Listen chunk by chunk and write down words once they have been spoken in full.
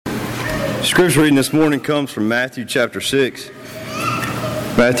Scripture reading this morning comes from Matthew chapter 6.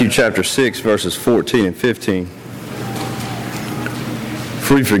 Matthew chapter 6, verses 14 and 15.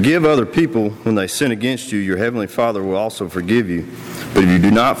 For if you forgive other people when they sin against you, your heavenly Father will also forgive you. But if you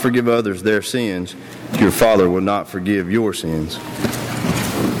do not forgive others their sins, your Father will not forgive your sins.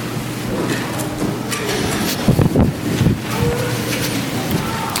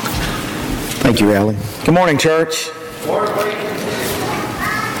 Thank you, Allie. Good morning, church.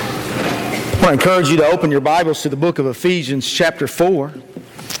 I want to encourage you to open your Bibles to the book of Ephesians chapter 4.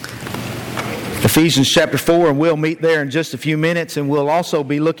 Ephesians chapter 4, and we'll meet there in just a few minutes, and we'll also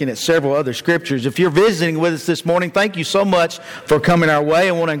be looking at several other scriptures. If you're visiting with us this morning, thank you so much for coming our way.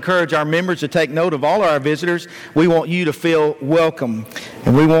 I want to encourage our members to take note of all our visitors. We want you to feel welcome,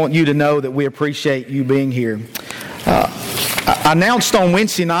 and we want you to know that we appreciate you being here. I announced on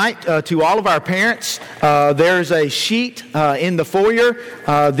Wednesday night to all of our parents, there's a sheet in the foyer.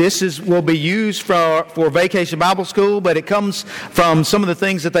 This will be used for Vacation Bible School, but it comes from some of the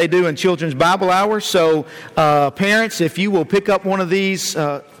things that they do in Children's Bible Hour. So parents, if you will pick up one of these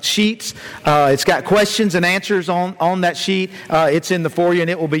sheets, it's got questions and answers on that sheet. It's in the foyer, and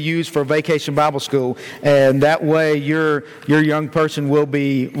it will be used for Vacation Bible School. And that way your young person will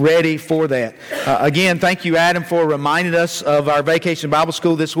be ready for that. Again, thank you, Adam, for reminding us of our Vacation Bible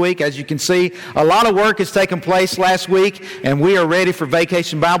School this week. As you can see, a lot of work has taken place last week, and we are ready for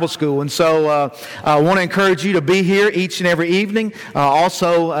Vacation Bible School. And so I want to encourage you to be here each and every evening.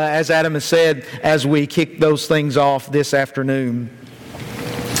 Also, as Adam has said, as we kick those things off this afternoon.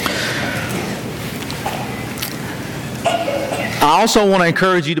 I also want to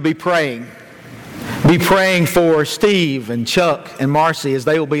encourage you to be praying. Be praying for Steve and Chuck and Marcy as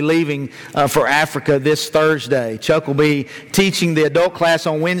they will be leaving for Africa this Thursday. Chuck will be teaching the adult class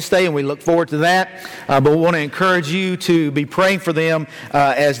on Wednesday, and we look forward to that. But we want to encourage you to be praying for them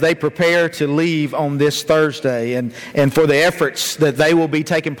as they prepare to leave on this Thursday, and for the efforts that they will be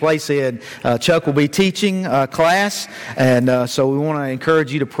taking place in. Chuck will be teaching class, and so we want to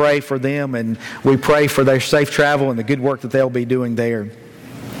encourage you to pray for them, and we pray for their safe travel and the good work that they'll be doing there.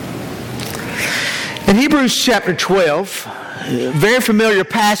 In Hebrews chapter 12, very familiar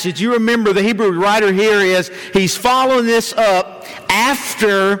passage. You remember the Hebrew writer here he's following this up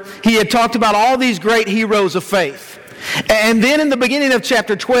after he had talked about all these great heroes of faith. And then in the beginning of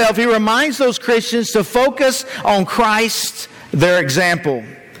chapter 12, he reminds those Christians to focus on Christ, their example.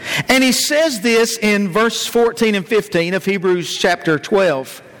 And he says this in verse 14 and 15 of Hebrews chapter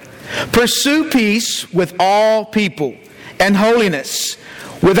 12. Pursue peace with all people and holiness,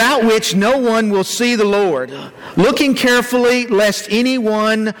 without which no one will see the Lord, looking carefully lest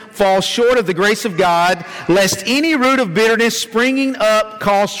anyone fall short of the grace of God, lest any root of bitterness springing up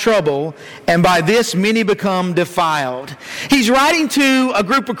cause trouble, and by this many become defiled. He's writing to a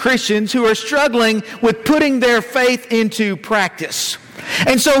group of Christians who are struggling with putting their faith into practice.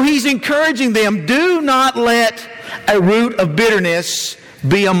 And so he's encouraging them, do not let a root of bitterness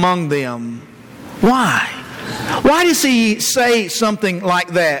be among them. Why? Why does he say something like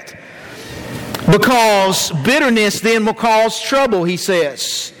that? Because bitterness then will cause trouble, he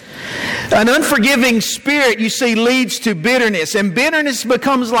says. An unforgiving spirit, you see, leads to bitterness. And bitterness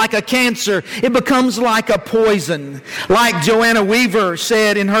becomes like a cancer. It becomes like a poison. Like Joanna Weaver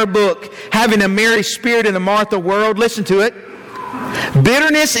said in her book, Having a Merry Spirit in a Martha World. Listen to it.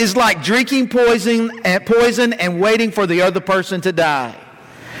 Bitterness is like drinking poison and waiting for the other person to die.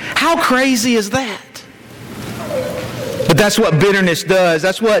 How crazy is that? But that's what bitterness does.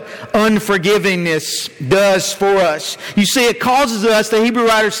 That's what unforgivingness does for us. You see, it causes us, the Hebrew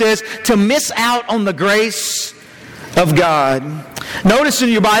writer says, to miss out on the grace of God. Notice in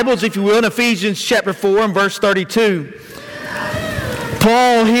your Bibles, if you will, in Ephesians chapter 4 and verse 32.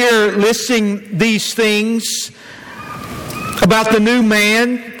 Paul here listing these things about the new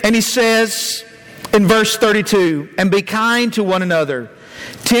man. And he says in verse 32, and be kind to one another,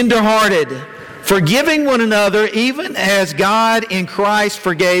 tender-hearted, forgiving one another, even as God in Christ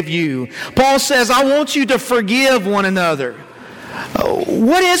forgave you. Paul says, I want you to forgive one another.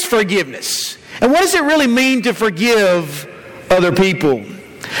 What is forgiveness? And what does it really mean to forgive other people?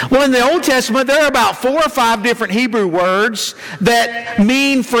 Well, in the Old Testament, there are about 4 or 5 different Hebrew words that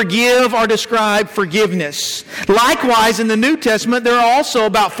mean forgive or describe forgiveness. Likewise, in the New Testament, there are also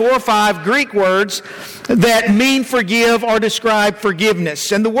about 4 or 5 Greek words that mean forgive or describe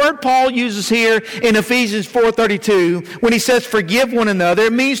forgiveness. And the word Paul uses here in Ephesians 4:32, when he says forgive one another,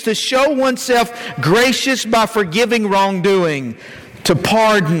 it means to show oneself gracious by forgiving wrongdoing, to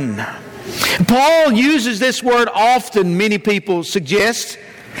pardon. Paul uses this word often, many people suggest,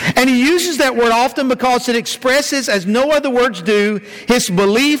 And he uses that word often because it expresses, as no other words do, his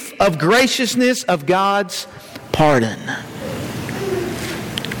belief of graciousness of God's pardon.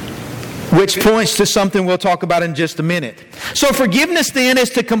 Which points to something we'll talk about in just a minute. So forgiveness then is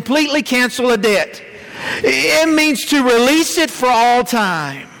to completely cancel a debt. It means to release it for all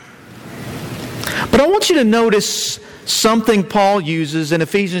time. But I want you to notice something Paul uses in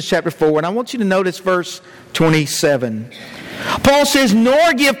Ephesians chapter 4, and I want you to notice verse 27. Paul says,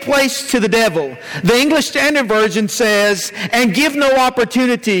 nor give place to the devil. The English Standard Version says, and give no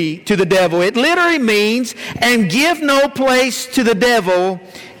opportunity to the devil. It literally means, and give no place to the devil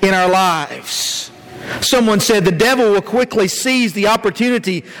in our lives. Someone said the devil will quickly seize the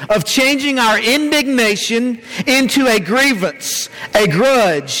opportunity of changing our indignation into a grievance, a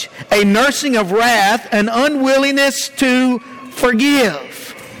grudge, a nursing of wrath, an unwillingness to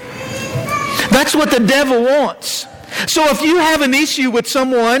forgive. That's what the devil wants. So if you have an issue with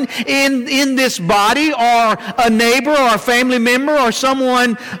someone in this body, or a neighbor or a family member or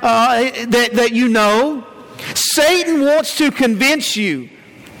someone that you know, Satan wants to convince you,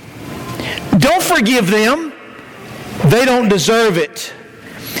 don't forgive them. They don't deserve it.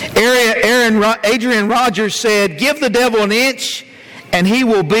 Adrian Rogers said, give the devil an inch and he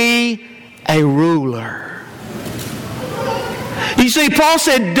will be a ruler. You see, Paul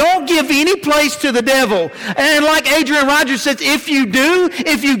said, don't give any place to the devil. And like Adrian Rogers says, if you do,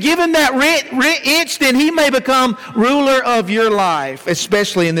 if you give him that inch, then he may become ruler of your life,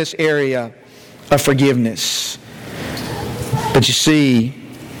 especially in this area of forgiveness. But you see,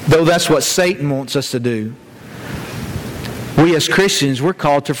 though that's what Satan wants us to do, we as Christians, we're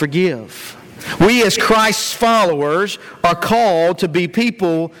called to forgive. We as Christ's followers are called to be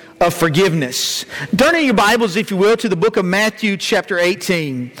people of forgiveness. Turn in your Bibles, if you will, to the book of Matthew chapter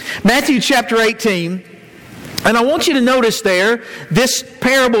 18. Matthew chapter 18. And I want you to notice there this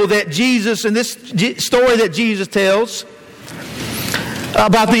parable that Jesus, and this story that Jesus tells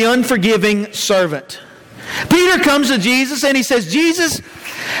about the unforgiving servant. Peter comes to Jesus and he says, Jesus,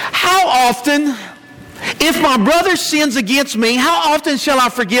 how often, if my brother sins against me, how often shall I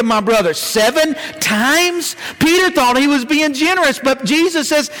forgive my brother? 7 times? Peter thought he was being generous, but Jesus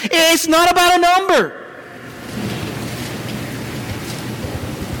says, it's not about a number.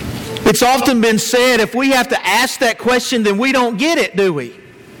 It's often been said, if we have to ask that question, then we don't get it, do we?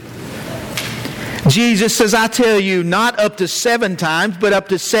 Jesus says, I tell you, not up to 7 times, but up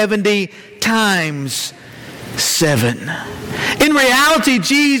to 70 times 7. In reality,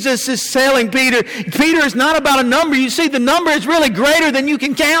 Jesus is telling Peter, Peter, is not about a number. You see, the number is really greater than you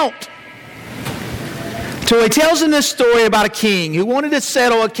can count. So he tells him this story about a king who wanted to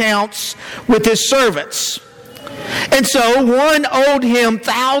settle accounts with his servants. And so one owed him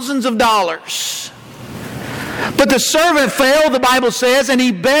thousands of dollars. But the servant failed, the Bible says, and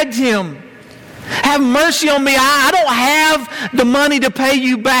he begged him, have mercy on me. I don't have the money to pay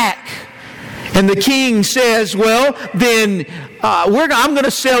you back. And the king says, well, then I'm going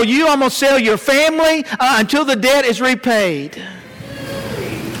to sell you. I'm going to sell your family until the debt is repaid.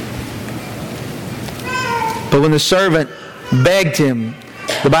 But when the servant begged him,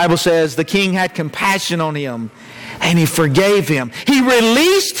 the Bible says the king had compassion on him and he forgave him. He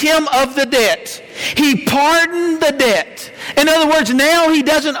released him of the debt. He pardoned the debt. In other words, now he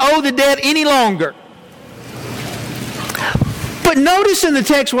doesn't owe the debt any longer. But notice in the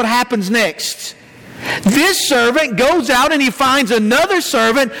text what happens next. This servant goes out and he finds another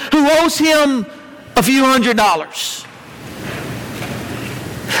servant who owes him a few $100s.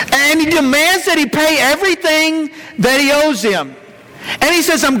 And he demands that he pay everything that he owes him. And he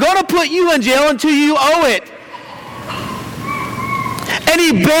says, I'm going to put you in jail until you owe it. And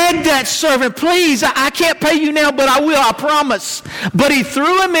he begged that servant, please, I can't pay you now, but I will, I promise. But he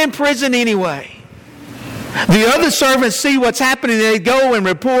threw him in prison anyway. The other servants see what's happening. They go and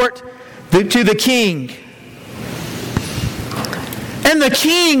report to the king. And the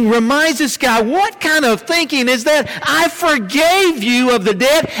king reminds this guy, what kind of thinking is that? I forgave you of the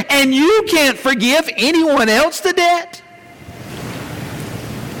debt and you can't forgive anyone else the debt?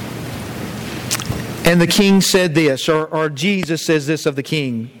 And the king said this, or Jesus says this of the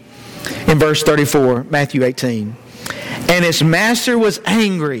king in verse 34, Matthew 18. And his master was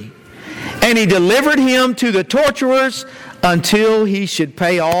angry, and he delivered him to the torturers until he should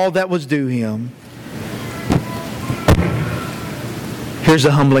pay all that was due him. Here's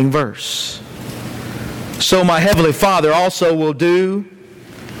a humbling verse. So my heavenly Father also will do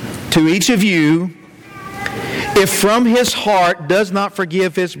to each of you if from his heart does not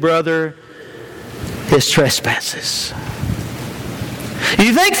forgive his brother his trespasses.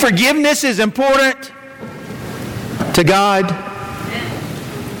 You think forgiveness is important to God?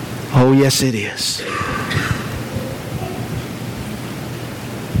 Oh, yes, it is.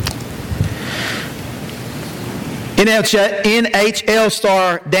 NHL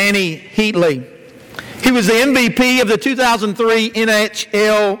star Danny Heatley. He was the MVP of the 2003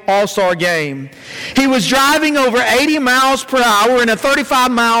 NHL All-Star Game. He was driving over 80 miles per hour in a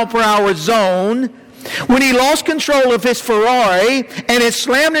 35-mile-per-hour zone when he lost control of his Ferrari and it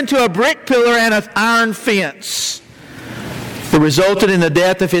slammed into a brick pillar and an iron fence. It resulted in the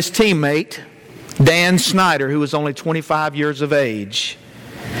death of his teammate, Dan Snyder, who was only 25 years of age.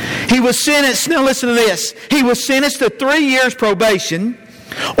 He was sentenced, now listen to this, he was sentenced to 3 years probation,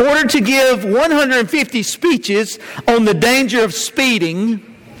 ordered to give 150 speeches on the danger of speeding,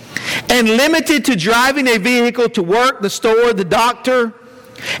 and limited to driving a vehicle to work, the store, the doctor,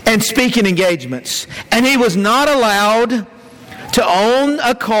 and speaking engagements. And he was not allowed to own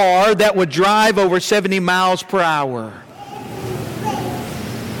a car that would drive over 70 miles per hour.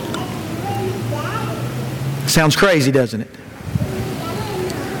 Sounds crazy, doesn't it?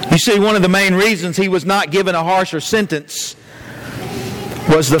 You see, one of the main reasons he was not given a harsher sentence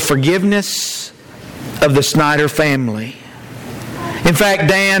was the forgiveness of the Snyder family. In fact,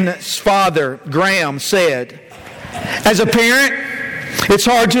 Dan's father, Graham, said, "As a parent, it's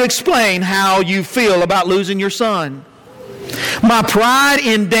hard to explain how you feel about losing your son. My pride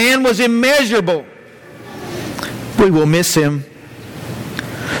in Dan was immeasurable. We will miss him.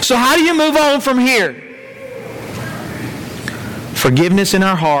 So how do you move on from here?" Forgiveness in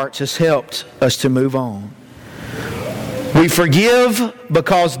our hearts has helped us to move on. We forgive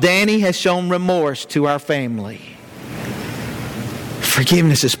because Danny has shown remorse to our family.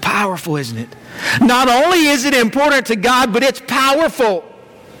 Forgiveness is powerful, isn't it? Not only is it important to God, but it's powerful.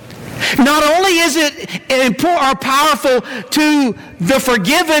 Not only is it powerful to the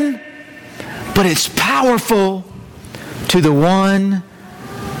forgiven, but it's powerful to the one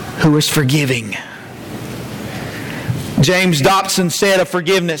who is forgiving. James Dobson said of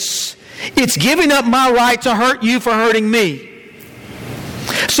forgiveness, "It's giving up my right to hurt you for hurting me."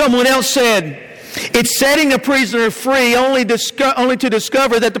 Someone else said, "It's setting a prisoner free only to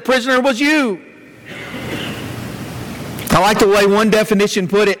discover that the prisoner was you." I like the way one definition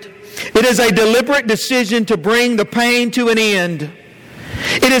put it. It is a deliberate decision to bring the pain to an end.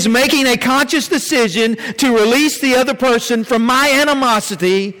 It is making a conscious decision to release the other person from my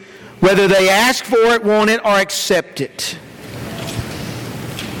animosity, whether they ask for it, want it, or accept it.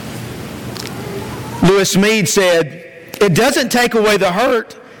 Lewis Mead said, "It doesn't take away the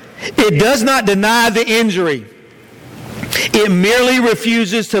hurt. It does not deny the injury. It merely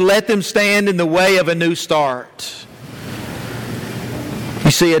refuses to let them stand in the way of a new start." You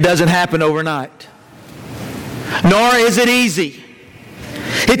see, it doesn't happen overnight. Nor is it easy.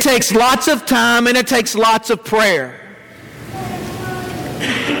 It takes lots of time and it takes lots of prayer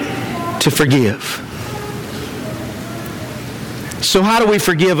to forgive. So how do we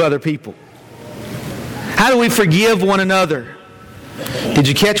forgive other people? How do we forgive one another? Did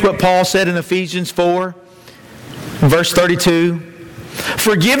you catch what Paul said in Ephesians 4, verse 32?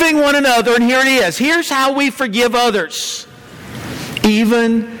 Forgiving one another, and here it is. Here's how we forgive others.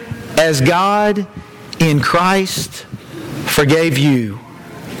 Even as God in Christ forgave you.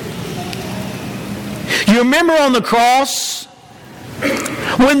 You remember on the cross,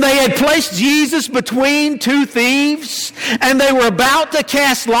 when they had placed Jesus between two thieves and they were about to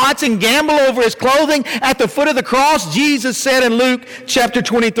cast lots and gamble over his clothing at the foot of the cross, Jesus said in Luke chapter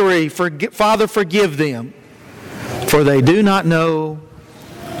 23, "Father, forgive them, for they do not know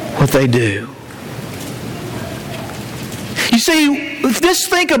what they do." You see, just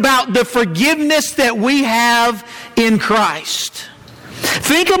think about the forgiveness that we have in Christ.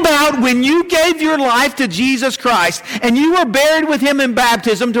 Think about when you gave your life to Jesus Christ and you were buried with Him in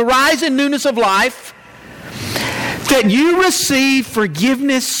baptism to rise in newness of life, that you receive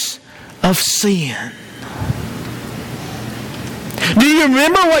forgiveness of sin. Do you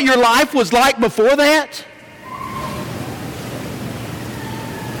remember what your life was like before that?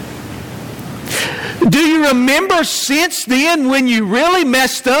 Do you remember since then when you really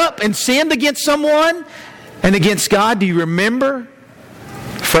messed up and sinned against someone and against God? Do you remember?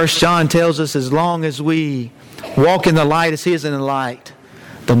 1 John tells us as long as we walk in the light as He is in the light,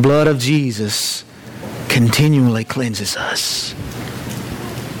 the blood of Jesus continually cleanses us.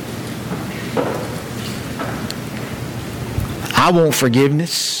 I want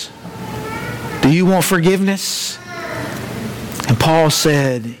forgiveness. Do you want forgiveness? And Paul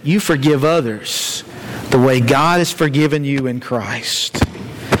said, you forgive others the way God has forgiven you in Christ.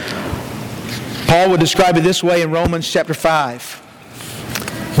 Paul would describe it this way in Romans chapter 5,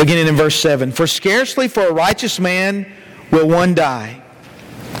 beginning in verse 7. "For scarcely for a righteous man will one die.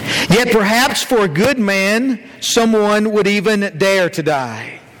 Yet perhaps for a good man, someone would even dare to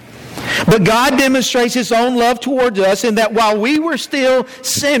die. But God demonstrates His own love towards us in that while we were still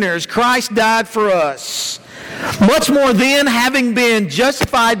sinners, Christ died for us. Much more then, having been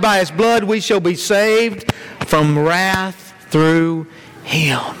justified by His blood, we shall be saved from wrath through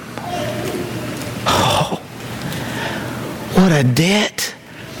Him. Oh, what a debt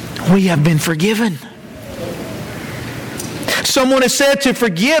we have been forgiven. Someone has said to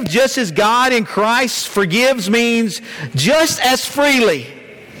forgive just as God in Christ forgives means just as freely,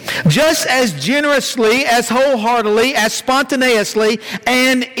 just as generously, as wholeheartedly, as spontaneously,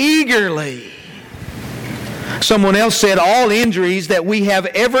 and eagerly. Someone else said, all injuries that we have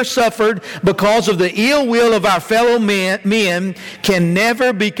ever suffered because of the ill will of our fellow men can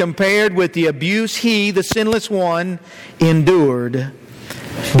never be compared with the abuse He, the sinless one, endured.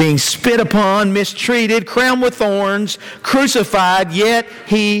 Being spit upon, mistreated, crowned with thorns, crucified, yet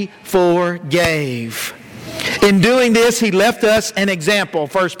He forgave. In doing this, He left us an example,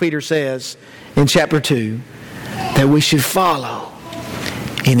 1 Peter says in chapter 2, that we should follow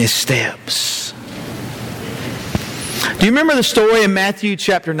in His steps. Do you remember the story in Matthew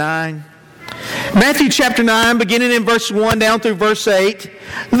chapter 9? Matthew chapter 9, beginning in verse 1 down through verse 8,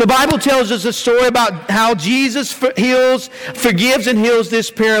 the Bible tells us a story about how Jesus forgives and heals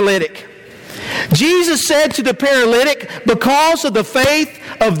this paralytic. Jesus said to the paralytic, because of the faith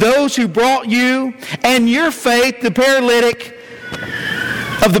of those who brought you and your faith, the paralytic,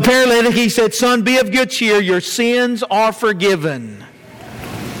 He said, son, be of good cheer, your sins are forgiven.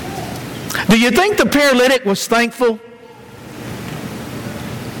 Do you think the paralytic was thankful?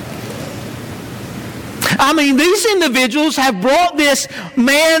 I mean, these individuals have brought this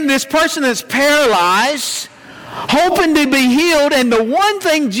man, this person that's paralyzed, hoping to be healed, and the one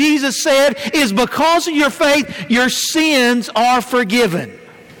thing Jesus said is because of your faith, your sins are forgiven.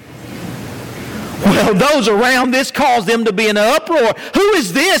 Well, those around this caused them to be in an uproar. Who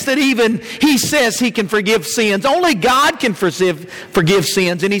is this that even He says He can forgive sins? Only God can forgive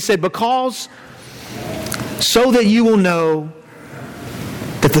sins. And He said, because so that you will know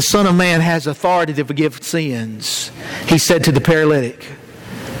that the Son of Man has authority to forgive sins, He said to the paralytic,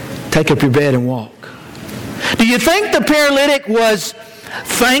 take up your bed and walk. Do you think the paralytic was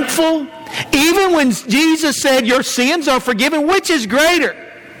thankful? Even when Jesus said your sins are forgiven, which is greater?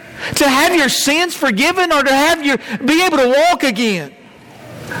 To have your sins forgiven or to have be able to walk again?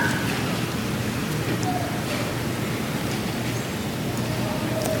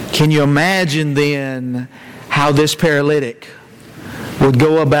 Can you imagine then how this paralytic would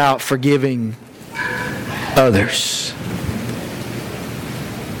go about forgiving others?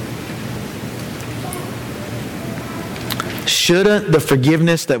 Shouldn't the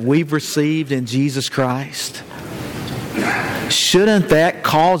forgiveness that we've received in Jesus Christ, shouldn't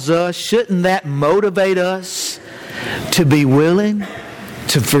that motivate us to be willing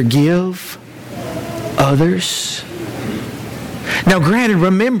to forgive others? Now granted,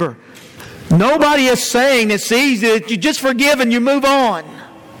 remember, nobody is saying it's easy that you just forgive and you move on.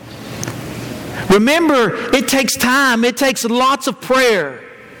 Remember, it takes time. It takes lots of prayer.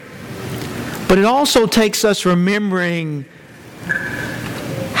 But it also takes us remembering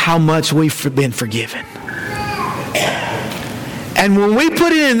how much we've been forgiven. And when we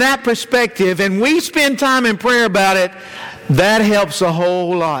put it in that perspective and we spend time in prayer about it, that helps a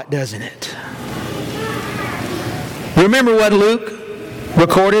whole lot, doesn't it? Remember what Luke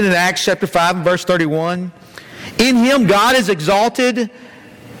recorded in Acts chapter 5 and verse 31? In Him God is exalted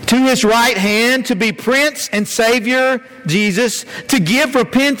to His right hand to be Prince and Savior, Jesus, to give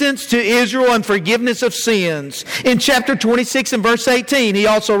repentance to Israel and forgiveness of sins. In chapter 26 and verse 18, He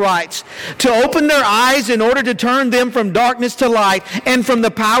also writes, to open their eyes in order to turn them from darkness to light and from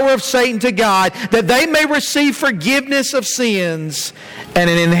the power of Satan to God, that they may receive forgiveness of sins and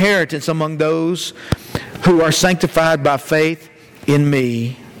an inheritance among those who are sanctified by faith in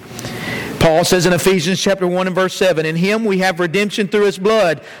me. Paul says in Ephesians chapter 1 and verse 7, in Him we have redemption through His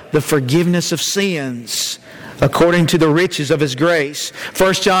blood, the forgiveness of sins, according to the riches of His grace.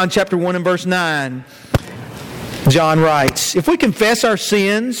 1 John chapter 1 and verse 9, John writes, if we confess our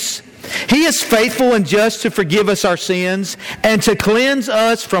sins, He is faithful and just to forgive us our sins and to cleanse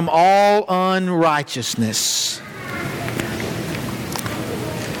us from all unrighteousness.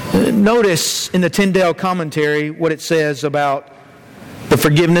 Notice in the Tyndale commentary what it says about the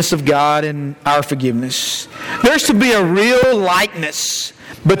forgiveness of God and our forgiveness. There's to be a real likeness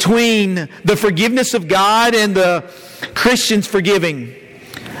between the forgiveness of God and the Christian's forgiving.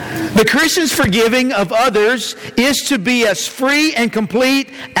 The Christian's forgiving of others is to be as free and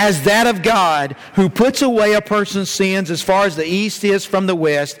complete as that of God, who puts away a person's sins as far as the east is from the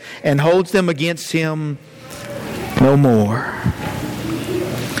west and holds them against him no more.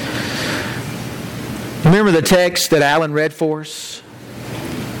 Remember the text that Alan read for us?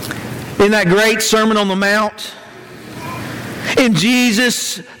 In that great Sermon on the Mount? In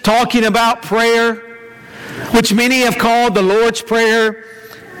Jesus talking about prayer, which many have called the Lord's Prayer.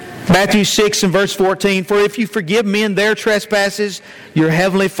 Matthew 6 and verse 14, for if you forgive men their trespasses, your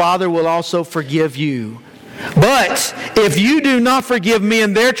heavenly Father will also forgive you. But if you do not forgive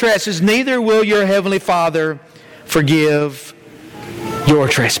men their trespasses, neither will your heavenly Father forgive your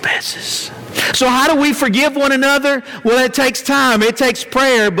trespasses. So how do we forgive one another? Well, it takes time. It takes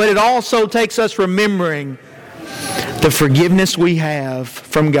prayer, but it also takes us remembering the forgiveness we have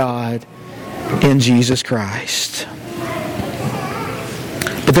from God in Jesus Christ.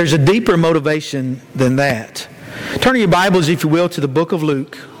 But there's a deeper motivation than that. Turn your Bibles, if you will, to the book of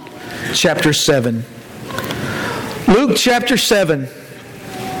Luke, chapter 7. Luke chapter 7.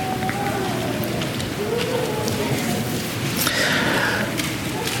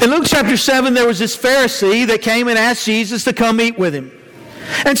 In Luke chapter 7, there was this Pharisee that came and asked Jesus to come eat with him.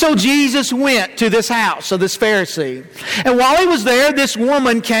 And so Jesus went to this house of this Pharisee. And while he was there, this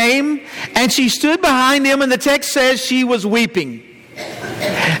woman came and she stood behind him, and the text says she was weeping.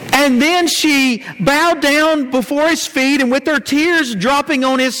 And then she bowed down before his feet, and with her tears dropping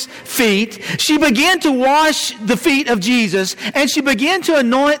on his feet, she began to wash the feet of Jesus, and she began to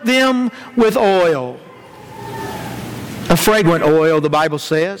anoint them with oil. A fragrant oil, the Bible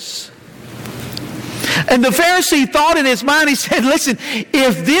says. And the Pharisee thought in his mind, he said, listen,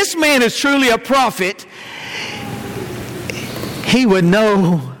 if this man is truly a prophet, he would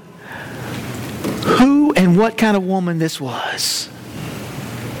know who and what kind of woman this was.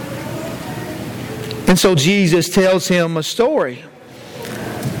 And so Jesus tells him a story.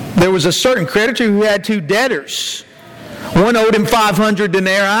 There was a certain creditor who had two debtors. One owed him 500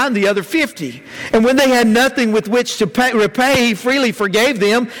 denarii and the other 50. And when they had nothing with which to repay, he freely forgave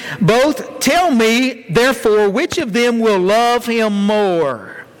them both. Tell me, therefore, which of them will love him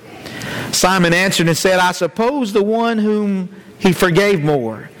more? Simon answered and said, I suppose the one whom he forgave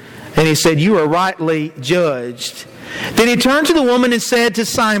more. And he said, you are rightly judged. Then he turned to the woman and said to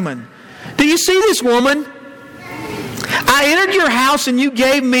Simon, do you see this woman? I entered your house and you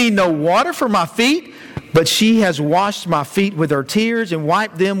gave me no water for my feet, but she has washed my feet with her tears and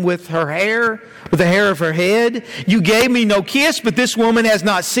wiped them with her hair, with the hair of her head. You gave me no kiss, but this woman has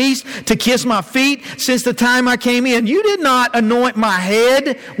not ceased to kiss my feet since the time I came in. You did not anoint my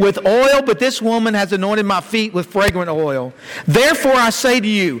head with oil, but this woman has anointed my feet with fragrant oil. Therefore I say to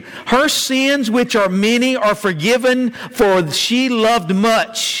you, her sins, which are many, are forgiven, for she loved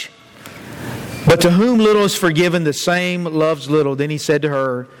much. But to whom little is forgiven, the same loves little. Then he said to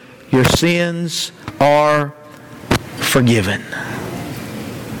her, your sins are forgiven.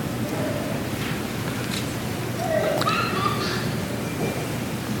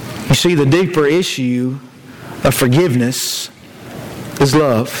 You see, the deeper issue of forgiveness is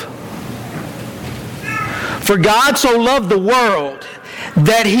love. For God so loved the world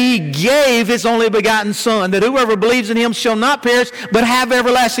that He gave His only begotten Son, that whoever believes in Him shall not perish, but have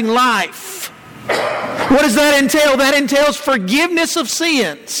everlasting life. What does that entail? That entails forgiveness of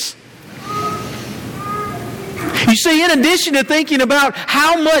sins. You see, in addition to thinking about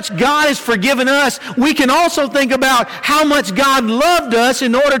how much God has forgiven us, we can also think about how much God loved us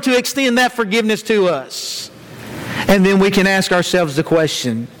in order to extend that forgiveness to us. And then we can ask ourselves the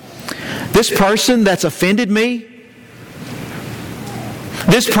question, this person that's offended me,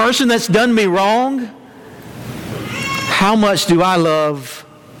 this person that's done me wrong, how much do I love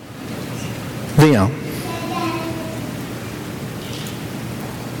them?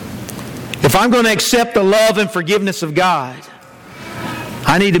 If I'm going to accept the love and forgiveness of God,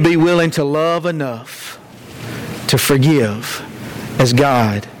 I need to be willing to love enough to forgive as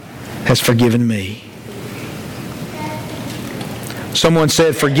God has forgiven me. Someone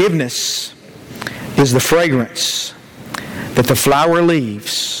said forgiveness is the fragrance that the flower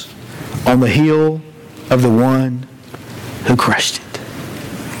leaves on the heel of the one who crushed it.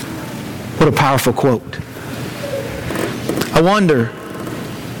 What a powerful quote. I wonder,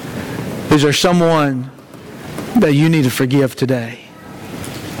 is there someone that you need to forgive today?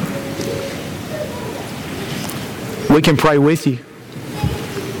 We can pray with you.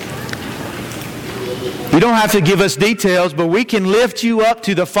 You don't have to give us details, but we can lift you up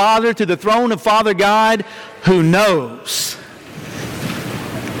to the Father, to the throne of Father God, who knows.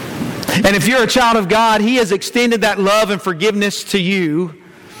 And if you're a child of God, He has extended that love and forgiveness to you.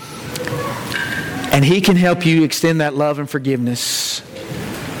 And He can help you extend that love and forgiveness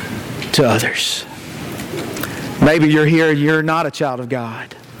to others. Maybe you're here, you're not a child of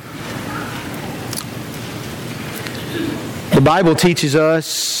God. The Bible teaches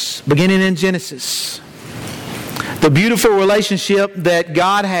us, beginning in Genesis, the beautiful relationship that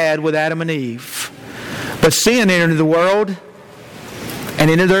God had with Adam and Eve. But sin entered the world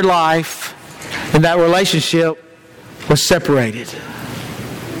and into their life, and that relationship was separated.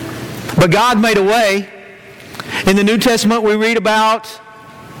 But God made a way. In the New Testament we read about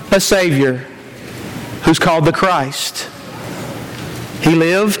a Savior who's called the Christ. He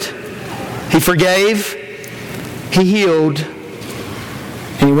lived, He forgave, He healed,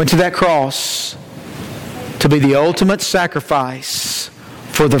 and He went to that cross to be the ultimate sacrifice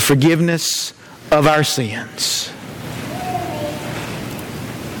for the forgiveness of our sins.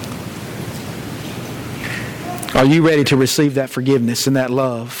 Are you ready to receive that forgiveness and that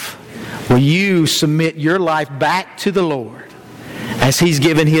love? Will you submit your life back to the Lord as He's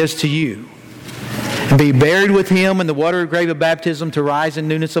given His to you? And be buried with Him in the water grave of baptism to rise in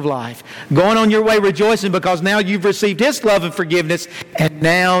newness of life. Going on your way rejoicing because now you've received His love and forgiveness, and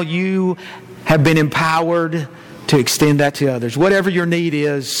now you have been empowered to extend that to others. Whatever your need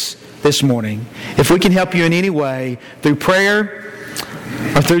is this morning, if we can help you in any way, through prayer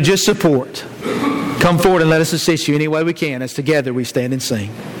or through just support, come forward and let us assist you any way we can as together we stand and sing.